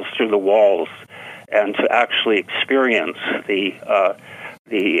cannonball shells through the walls, and to actually experience the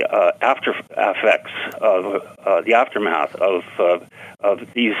after effects of the aftermath of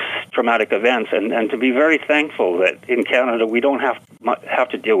these traumatic events, and to be very thankful that in Canada we don't have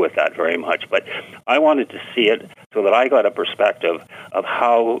to deal with that very much. But I wanted to see it so that I got a perspective of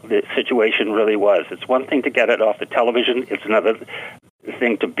how the situation really was. It's one thing to get it off the television; it's another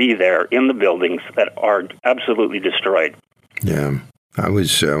thing to be there in the buildings that are absolutely destroyed. Yeah, I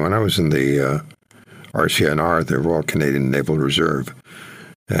was when I was in the RCNR, the Royal Canadian Naval Reserve.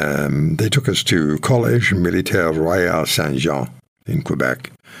 They took us to Collège Militaire Royal Saint-Jean in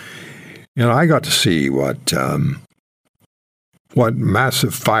Quebec. I got to see what what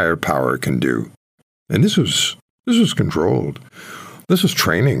massive firepower can do. And this was controlled. This was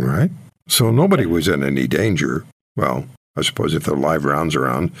training, right? So nobody was in any danger. Well, I suppose if there are live rounds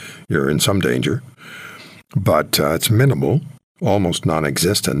around, you're in some danger. But it's minimal, almost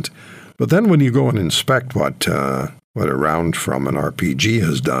non-existent. But then when you go and inspect what a round from an RPG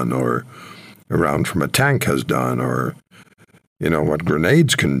has done, or a round from a tank has done, or what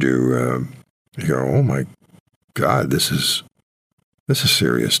grenades can do, you go, oh my God, this is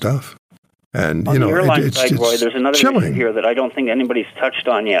serious stuff. And on the airline side, Roy, there's another chilling issue here that I don't think anybody's touched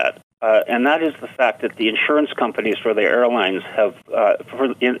on yet, and that is the fact that the insurance companies for the airlines have,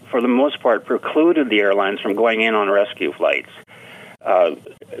 for the most part, precluded the airlines from going in on rescue flights.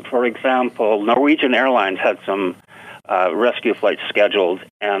 For example, Norwegian Airlines had some rescue flights scheduled,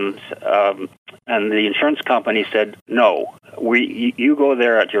 and the insurance company said, no, you go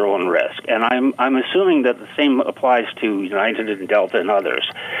there at your own risk. And I'm assuming that the same applies to United and Delta and others.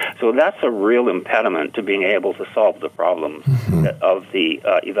 So that's a real impediment to being able to solve the problem of the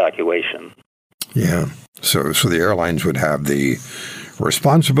evacuation. Yeah. So the airlines would have the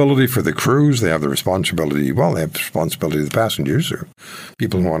responsibility for the crews. They have the responsibility. Well, they have the responsibility of the passengers or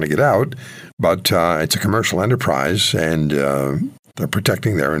people who want to get out. But it's a commercial enterprise, and they're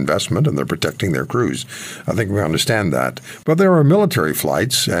protecting their investment and they're protecting their crews. I think we understand that. But there are military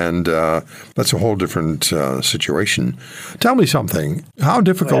flights, and that's a whole different situation. Tell me something. How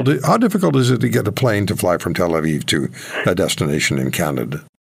difficult is it to get a plane to fly from Tel Aviv to a destination in Canada?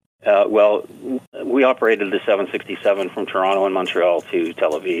 Well, we operated the 767 from Toronto and Montreal to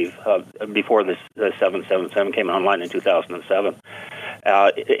Tel Aviv before the 777 came online in 2007.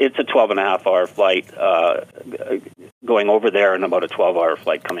 It's a 12-and-a-half-hour flight going over there, and about a 12-hour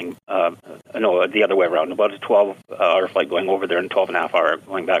flight coming. No, the other way around. About a 12-hour flight going over there, and 12-and-a-half-hour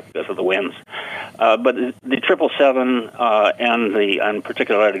going back because of the winds. But the 777 and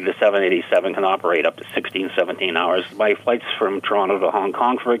particularly the 787 can operate up to 16, 17 hours. My flights from Toronto to Hong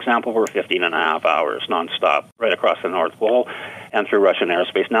Kong, for example, were 15-and-a-half hours nonstop, right across the North Pole and through Russian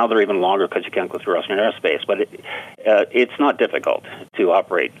airspace. Now they're even longer because you can't go through Russian airspace. But it's not difficult to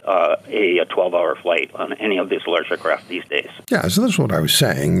operate a 12-hour flight on any of these larger craft these days. Yeah, so that's what I was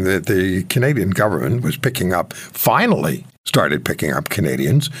saying, that the Canadian government was finally started picking up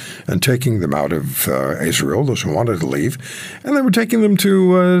Canadians and taking them out of Israel, those who wanted to leave, and they were taking them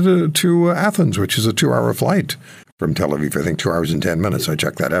to Athens, which is a 2-hour flight from Tel Aviv. I think 2 hours and 10 minutes. I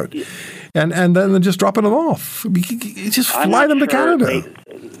checked that out. And then they're just dropping them off. Just fly them to Canada.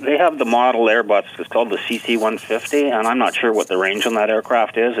 They have the model Airbus. It's called the CC-150, and I'm not sure what the range on that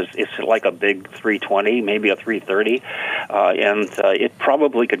aircraft is. It's like a big 320, maybe a 330, and it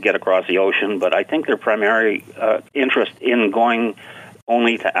probably could get across the ocean, but I think their primary interest in going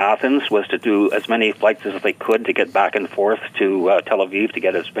only to Athens was to do as many flights as they could to get back and forth to Tel Aviv to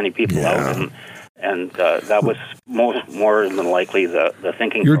get as many people out. And that was more than likely the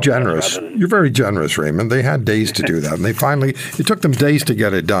thinking. You're generous. You're very generous, Raymond. They had days to do that, and it took them days to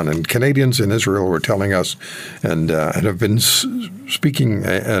get it done. And Canadians in Israel were telling us and have been speaking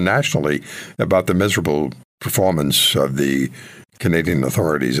nationally about the miserable performance of the Canadian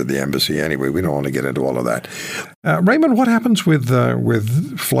authorities at the embassy. Anyway, we don't want to get into all of that. Raymond, what happens with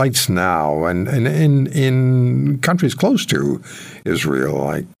flights now and in countries close to Israel,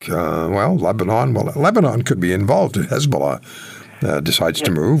 like Lebanon? Well, Lebanon could be involved if Hezbollah decides to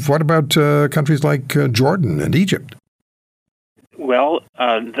move. What about countries like Jordan and Egypt? Well,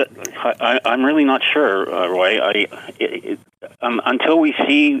 I'm really not sure, Roy. Until we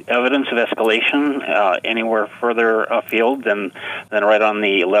see evidence of escalation anywhere further afield than right on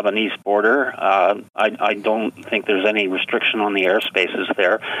the Lebanese border, I don't think there's any restriction on the airspaces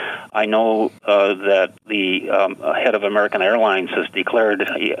there. I know that the head of American Airlines has declared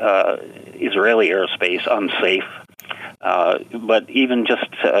Israeli airspace unsafe. But even just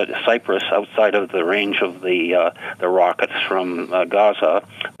Cyprus, outside of the range of the rockets from Gaza,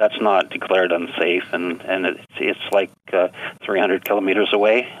 that's not declared unsafe, and it's like 300 kilometers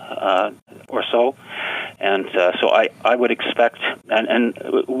away or so. And so I would expect, and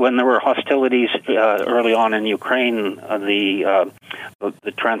when there were hostilities early on in Ukraine, the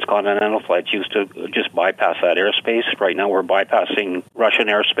transcontinental flights used to just bypass that airspace. Right now we're bypassing Russian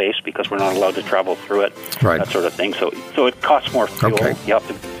airspace because we're not allowed to travel through it, that sort of thing. So it costs more fuel. Okay. You have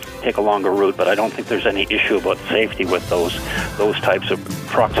to take a longer route, but I don't think there's any issue about safety with those types of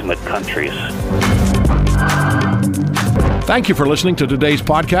proximate countries. Thank you for listening to today's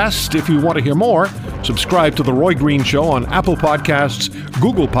podcast. If you want to hear more, subscribe to The Roy Green Show on Apple Podcasts,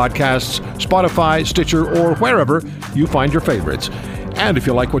 Google Podcasts, Spotify, Stitcher, or wherever you find your favorites. And if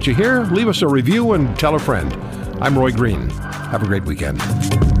you like what you hear, leave us a review and tell a friend. I'm Roy Green. Have a great weekend.